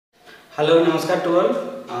Hello नमस्कार to all.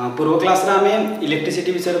 पूर्व class रे आमे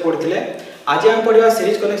इलेक्ट्रिसिटी विषय पढ़ते। आज आम पढ़ा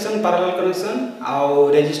सीरीज कनेक्शन, पैरेलल कनेक्शन, आउ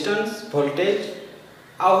रेजिस्टेंस, वोल्टेज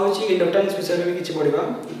आउ इंडक्टेंस विषय भी किसी पढ़ा।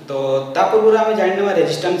 तो ता पूर्व आम जाना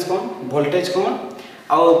रेजिस्टेंस कौन, वोल्टेज कौन,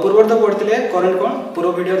 आउ पूर्व तो पढ़ते करंट कौन।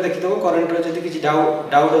 पूर्व वीडियो देखिदेव करंट जब किसी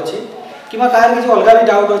डाउट अच्छी कि कहार किसी अलग भी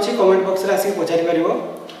डाउट अच्छी कमेंट बॉक्स रे आसिक पचारि पारिबो।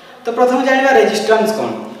 तो प्रथम जाना रेजिस्टेंस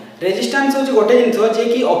कौन। रेजिस्टेंस हूँ गोटे जिनस जे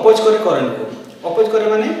कि अपोज करे करंट को, अपोज करे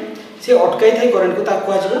माने से अटकाई थाई करंट को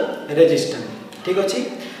ताकू आजो रेजिस्टेंस। ठीक अच्छे।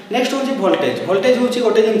 नेक्स्ट हूँ वोल्टेज। वोल्टेज हूँ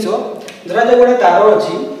गोटे जिनस धरा जो गोटे तार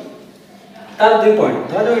अच्छी तार दुई पॉइंट,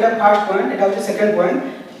 धरा जो यहाँ फास्ट पॉइंट यहाँ हूँ सेकेंड पॉइंट,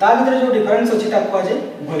 ता भीतर जो डिफरेंस अच्छी ताकू आज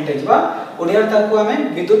वोल्टेज बा ओडिया ताकू आमे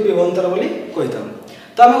विद्युत विभवांतर बोली कहि थाउ।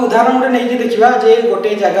 तो आमे उदाहरण गोटे नहीं देखिबा जे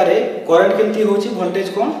गोटे जगह रे करंट केमती होची, वोल्टेज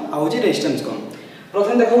कोन आ होची रेजिस्टेंस कोन।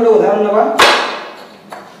 प्रथम देखो गोटे उदाहरण नबा।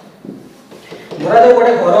 धरा जो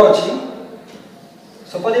गोटे घर अच्छी,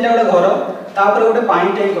 सपोज ये गोटे घर तापर गोटे पानी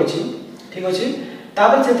टैंक अच्छी। ठीक अच्छे।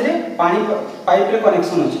 तापर से पानी पाइप रे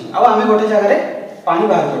कनेक्शन अच्छी आ आमे गोटे जगह रे पानी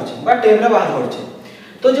बाहर करछे बा टैप रे बाहर करछे।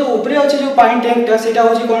 तो जो ऊपर अच्छे जो पानी टैंक टा सेटा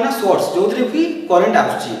होची कोन ना सोर्स जो कि करंट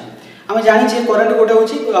आछी। आमे जानि छे करंट गोटे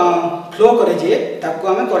होची फ्लो करे जे ताको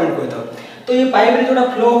आमे करंट कहता। तो ये पाइप रे जोटा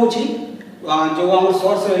फ्लो होची जो हमर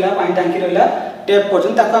सोर्स रहला पानी टंकी रहला टैप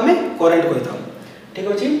पर्यंत ताको आमे करंट कहता।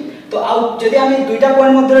 ठीक अछि। तो आ जदि आमे दुईटा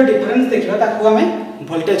पॉइंट मध्य डिफरेंस देखिबा ताको आमे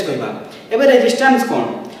वोल्टेज कहबा। एबे रेजिस्टेंस कोन,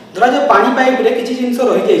 धरा जो पानी पाइप रे किछि जिंस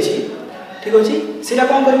रहि जाय छी। ठीक अछि। सेटा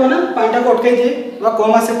कोन करबो ना पानी टा को अटकाई दे बा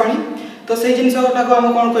कम आसे पानी, तो से जिनसटा को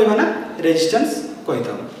हम कौन कहबा ना रेजिस्टेंस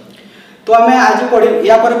कहता। तो आमे आज पढ़ी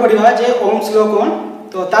या पर पढ़िबा जे ओम्स लॉ कौन।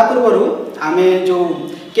 तो ता पूर्वरु आमे जो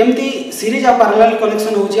केमती सीरीज आ पैरेलल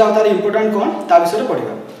कनेक्शन होची आ तार इंपोर्टेंट कौन ता विषय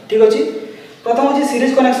पढ़िबा। ठीक अछि। प्रथम होची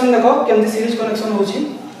सीरीज कनेक्शन। देखो केमती सीरीज कनेक्शन होची।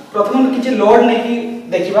 प्रथम किछि लोड नै कि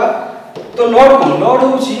देखिबा। तो लोड कौन, लोड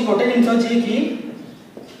होची गोटे जिंस जे कि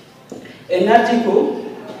एनर्जी को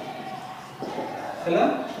हला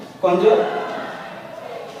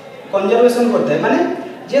कंजर्वेशन करता है, माने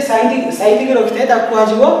जे साइड के रखते ताकू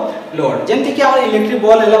आजिबो लोड। जेमति कि हमर इलेक्ट्रिक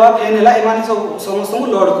बॉल हला बा फैन हला एमाने सब समस्त को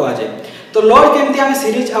लोड को आजे। तो लोड केमति हम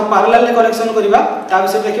सीरीज आ पैरेलल रे कनेक्शन करबा ता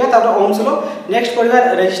विषय देखिबा। तापर ओम्स लॉ नेक्स्ट पढ़िबा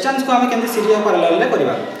रेजिस्टेंस को हम केमति सीरीज आ पैरेलल रे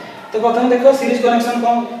करबा। तो प्रथम देखो सीरीज कनेक्शन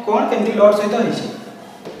कोन केमति लोड सहित होइछि।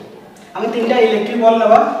 हम तीनटा इलेक्ट्रिक बॉल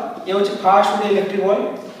लबा। ये होछि first electric ball,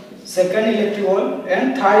 second electric ball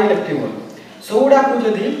and third electric ball. Soda को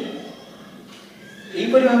जदी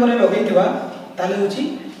एई परि भाबरे लगैतिबा ताले होची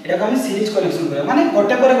एटा को हम सीरीज कनेक्शन करबा। माने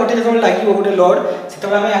गोटे पर गोटे जब लागिबो गोटे लोड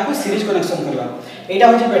सेतबे हम याकू सीरीज कनेक्शन करबा। एटा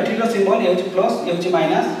होची बैटरी रो सिंबल, ये होची प्लस, ये होची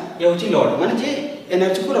माइनस, ये होची लोड, माने जे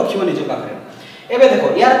एनर्जी को रखिबो निज पाखरे। एबे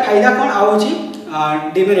देखो यार फायदा कोन आ होची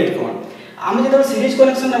डिमेरिट कोन। हम जब सीरीज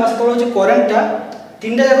कनेक्शन नबा सेतो होची करंट टा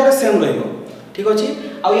तीनटा जगह सेम रहइबो। ठीक अछि।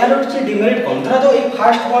 आ यार होची डिमेरिट कोन, धरा जो ए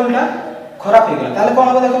फास्ट बॉल टा खराब हो गला ताले कोन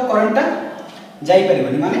हो देखो करंट टा जाई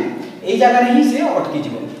परिबनी, माने एई जगह रे ही से अटकी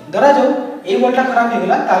जिवो। धरा जो ए बॉल टा खराब हो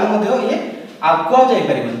गला ताले मध्य ये आगको जाई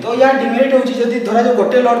परिबनी। तो यार डिमेरिट होची जदी धरा जो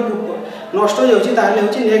गोटे लोड नष्ट हो जाउची ताले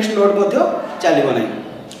होची नेक्स्ट लोड मध्य चलिबो नै।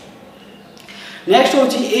 नेक्स्ट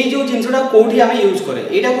होची ए जो जिंसटा कोठी हम यूज करे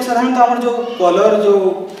एटा को साधारणतः हमर जो कलर जो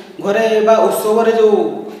घरे बा उत्सव रे जो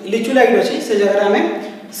लिचु लाइट अछि से जगह रे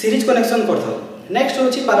हमें सीरीज कनेक्शन करथौ। नेक्स्ट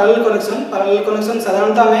होची पैरेलल कनेक्शन। पैरेलल कनेक्शन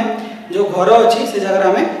साधारणतः हमें जो घर अच्छी से जगह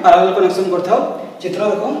हमें पैरेलल कनेक्शन करथौ। चित्र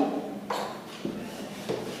देखो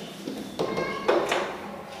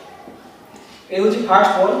ए होची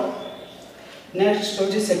फर्स्ट बॉल, नेक्स्ट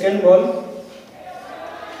होची सेकंड बॉल,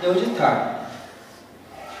 ये होची थर्ड।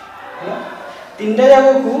 तीनटा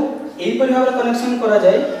जगह को एई परि भाबरे कनेक्शन करा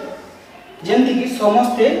जाय जेंति कि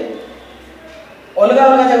समस्ते अलग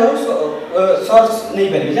अलग जगह सोर्स नहीं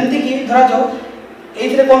पारे। जेंति कि धरा जो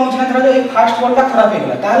एथिरे कोन होची ना, धरा जो ए फास्ट बॉल टा खराब हो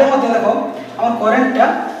गला ताले मध्ये देखो हमर करंट टा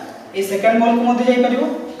ए सेकंड बॉल को मध्ये जाई परिबो,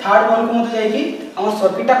 थर्ड बॉल को मध्ये जाई कि हमर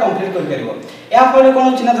सर्किट टा कंप्लीट कर परिबो। या फले कोन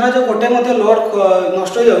होची ना, धरा जो गोटे मध्ये लोड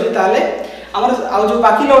नष्ट हो जाउची ताले हमर आ जो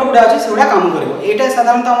बाकी लोड गुडा अछि सेउडा काम करिवो। एटा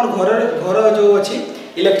साधारणतः हमर घर जो अछि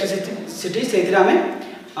इलेक्ट्रिसिटी सेथिरे हमें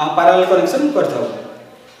पैरेलल कनेक्शन करथौ।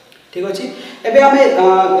 ठीक अछि। एबे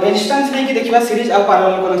हमें रेजिस्टेंस नै कि देखिबा सीरीज आ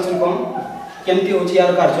पैरेलल कनेक्शन कोन केमती होची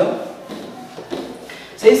यार कार्य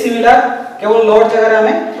सही सिमिलर केवल लोड जगह रे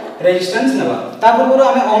हमें रेजिस्टेंस नेबा। ता पूर्व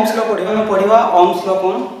हमें ओम्स लॉ पढ़िबा ओम्स लॉ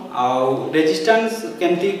कोन आ रेजिस्टेंस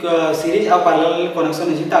केमती सीरीज आ पैरेलल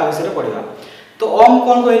कनेक्शन अछि ता विषय रे पढ़िबा। तो ओम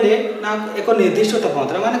कोन कहले ना एक निर्दिष्ट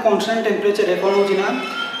तापमात्रा माने कांस्टेंट टेंपरेचर रे कोन होची ना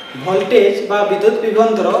वोल्टेज बा विद्युत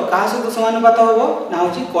विभवांतर का सहित समानुपात होबो ना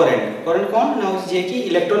होची करंट। करंट कोन ना होची जे कि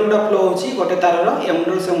इलेक्ट्रॉन गुडा फ्लो होची गोटे तार रो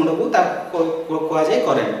एमुंड से मुंड को ता को जाय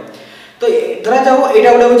करंट। तो धरा जाओ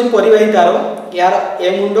एटा गुडा होची परिवाही तार यार ए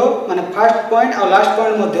मुंडो माने फर्स्ट पॉइंट और लास्ट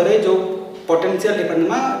पॉइंट मध्य रे जो पोटेंशियल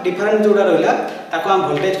डिफरेंस जोड़ा रहला ताको हम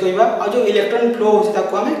वोल्टेज कहबा और जो इलेक्ट्रॉन फ्लो होछि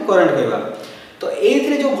ताको हम करंट कहबा। तो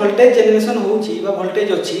एथिरे जो वोल्टेज जनरेशन होछि बा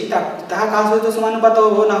वोल्टेज अछि ताहा का सहित समानुपात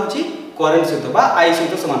हो ना होछि करंट सहित बा आई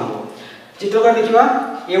सहित समान हो। चित्र कर देखिबा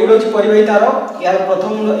ए गुड होछि परिवाही तार यार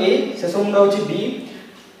प्रथम मुंड ए शेष मुंड होछि बी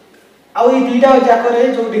आ ई दुईटा जाकरे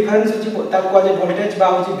जो डिफरेंस होछि ताको कहै वोल्टेज बा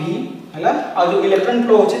होछि v हला और जो इलेक्ट्रॉन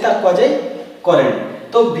फ्लो होछि ताको कहै करंट।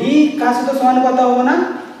 तो v का सहित समानुपात हो ना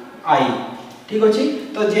i ठीक अछि।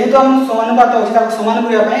 तो जेहेतु हम समानुपात होछि ताको समान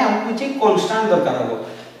करिया पय हमकु छि कांस्टेंट दरकार हो।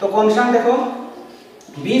 तो कांस्टेंट देखो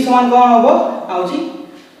v समान कोन होबो आउछि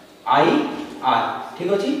i r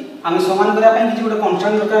ठीक अछि। हम समान करिया पय किछि गोटे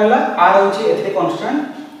कांस्टेंट दरकार हला r होछि एथे कांस्टेंट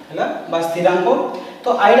हला बा स्थिरांक। तो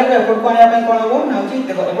i टा को एफोर्ड कोनिया पय कोन होबो ना होछि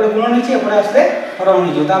देखो एपडे गुणन होछि एपडे आस्ते हरण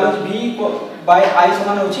होछि ताले v बाय i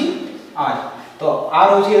समान होछि r। तो r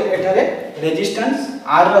होछि एठारे रेजिस्टेंस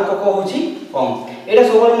r रो को होछि ओम। एटा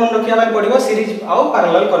सबल मन रखिया पय पडिबो सीरीज आ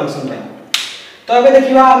पैरेलल कनेक्शन पय। तो एबे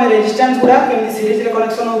देखिबा हम रेजिस्टेंस गुडा केमि सीरीज रे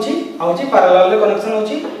कनेक्शन होछि आ होछि पैरेलल रे कनेक्शन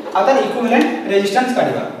होछि आ तार इक्विवेलेंट रेजिस्टेंस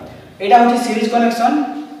काढिबा। एटा होछि सीरीज कनेक्शन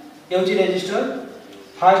ए होछि resistor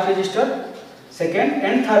first resistor second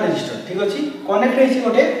and third resistor ठीक अछि। कनेक्ट होछि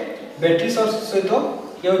गोटे बैटरी सोर्स सहित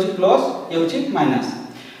ए होछि प्लस ए होछि माइनस।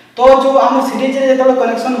 तो जो हम सीरीज रे जेतबे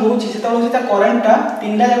कनेक्शन होछि सेतबे होछि ता करंट ता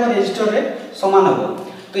तीनटा जाक रेजिस्टर रे समान हो।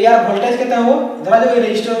 तो यार वोल्टेज केते हो धरा जो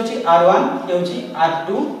रेजिस्टर होछि R1 ए होछि R2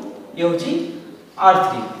 ए होछि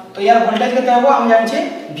R3। तो यार वोल्टेज केते हो हम जानि छे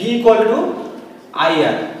V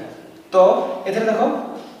IR। तो एथरे देखो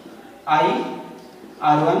I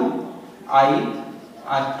R1 I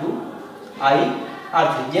R2 I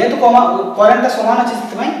R3 जेहेतु करंट समान अछि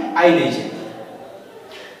सेतमै I नै छै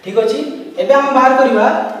ठीक अछि। एबे हम बाहर करिबा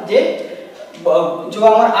जे जो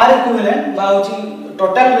हमर R इक्विवेलेंट बा होछि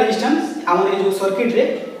टोटल रेजिस्टेंस हमर ए जो सर्किट रे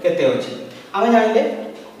केते होछि हम जानिले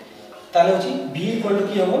ताले होछि V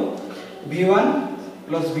की होबो V1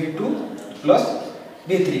 V2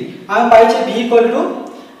 V3। हम पाइ छै V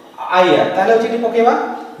IR ताले होछि पकेबा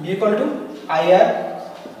V IR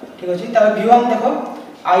ठीक अछि। ताले V1 देखो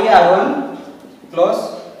IR1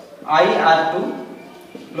 IR2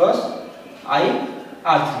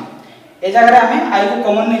 IR3 ए जगह हमें i को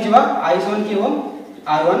कॉमन नै जिबा i समान की हो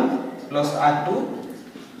R1 R2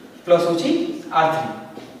 होछि R3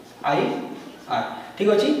 i r ठीक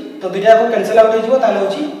अछि। तो दुइटा को कैंसिल आउट हो जिवो ताले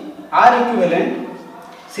होछि R इक्विवेलेंट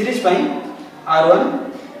सीरीज पई R1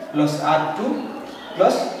 R2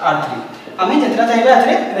 R3 हमें जेतरा चाहिबा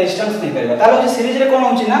एथरे रेजिस्टेंस नै परबा ताले होछि सीरीज रे कोन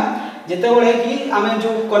होछि ना जेते बेले कि हमें जो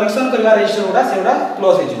कनेक्शन करबा रेजिस्टर गुडा सेउडा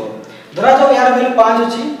क्लोज हो जिवो। धरा जो यार वैल्यू 5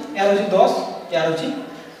 अछि यार होछि 10 यार होछि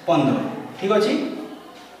 15 ठीक अछि।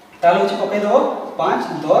 ताले होछि पकै दो 5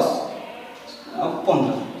 10 और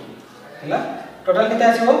 15 हला टोटल केते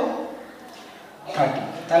आसीबो 30।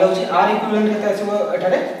 ताले होछि R इक्विवेलेंट केते आसीबो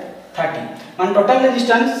एठारे 30 मान टोटल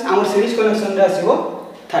रेजिस्टेंस हमर सीरीज कनेक्शन रे आसीबो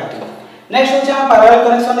 30। नेक्स्ट होछि हम पैरेलल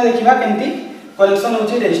कनेक्शन रे देखिबा केमति कनेक्शन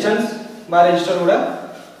होछि रेजिस्टेंस बा रेजिस्टर गुडा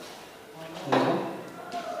देखो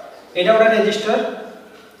एटा गुडा रेजिस्टर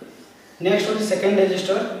नेक्स्ट होछि सेकंड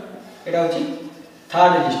रेजिस्टर एटा होछि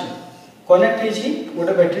थर्ड रेजिस्टर कनेक्ट होछि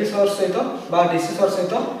गोटे बैटरी सोर्स सहित बा डीसी सोर्स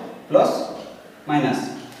सहित प्लस माइनस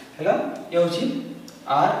हला ए होछि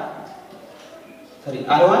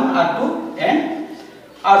R1 R2 एंड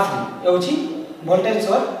R3 ए होछि वोल्टेज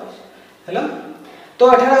सोर्स हला। तो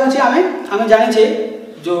एठारा होछि हमें जानि छे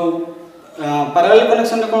जो पैरेलल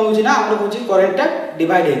कनेक्शन रे कोन होछि ना हमर होछि करंट ता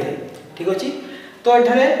डिवाइड हेते ठीक अछि। तो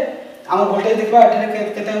एठारे हम वोल्टेज देखबा एठारे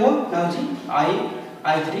केते हो ना होछि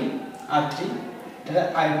I3 R3 एठारे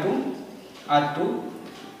I2 R2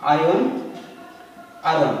 I1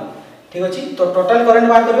 R1 ठीक अछि। तो टोटल करंट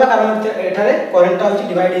बात करबा कारण एठारे करंट ता होछि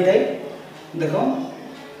डिवाइड हेतै देखो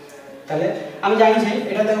ताले हम जानि छै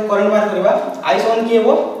एटा देखो करंट बात करबा I समान की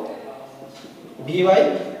हेबो V by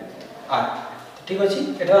R ठीक अछि।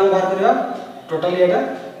 एटा हम बात करबा टोटल एटा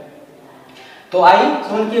तो I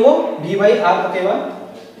समान की हेबो V by R पकेबा।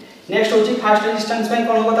 नेक्स्ट होछि फर्स्ट रेजिस्टेंस पय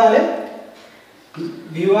कोन होबो ताले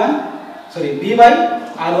V by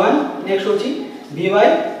R1 नेक्स्ट होछि V by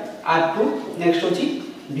R2 नेक्स्ट होछि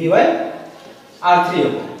V by R3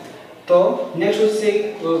 हो। तो नेक्स्ट होछि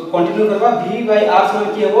कंटिन्यू करबा V by R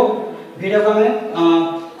समान की हेबो V रा को हमें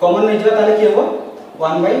कॉमन नै जबा ताले की हेबो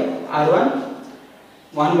 1 by R1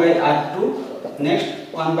 1 by R2 next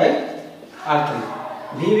 1 by R3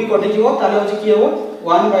 V भी कटि जिवो ताले होछि की हेबो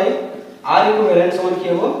 1 by R इक्विवेलेंट समान की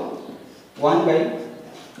हेबो 1 by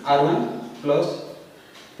R1 plus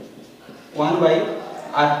 1 by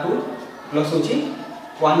R2 plus होछि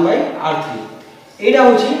 1 by R3 एटा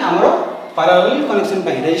होछि हमरो पैरेलल कनेक्शन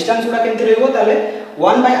पे रेजिस्टेंस गुडा केमति रहइबो ताले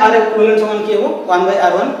 1/r इक्विवेलेंट समान की हेबो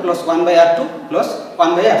 1/r1 + 1/r2 +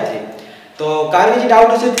 1/r3। तो कार भी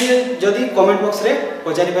डाउट अछि जदी कमेंट बॉक्स रे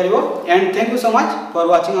पचारि परिबो। And thank you so much for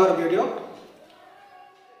watching our video.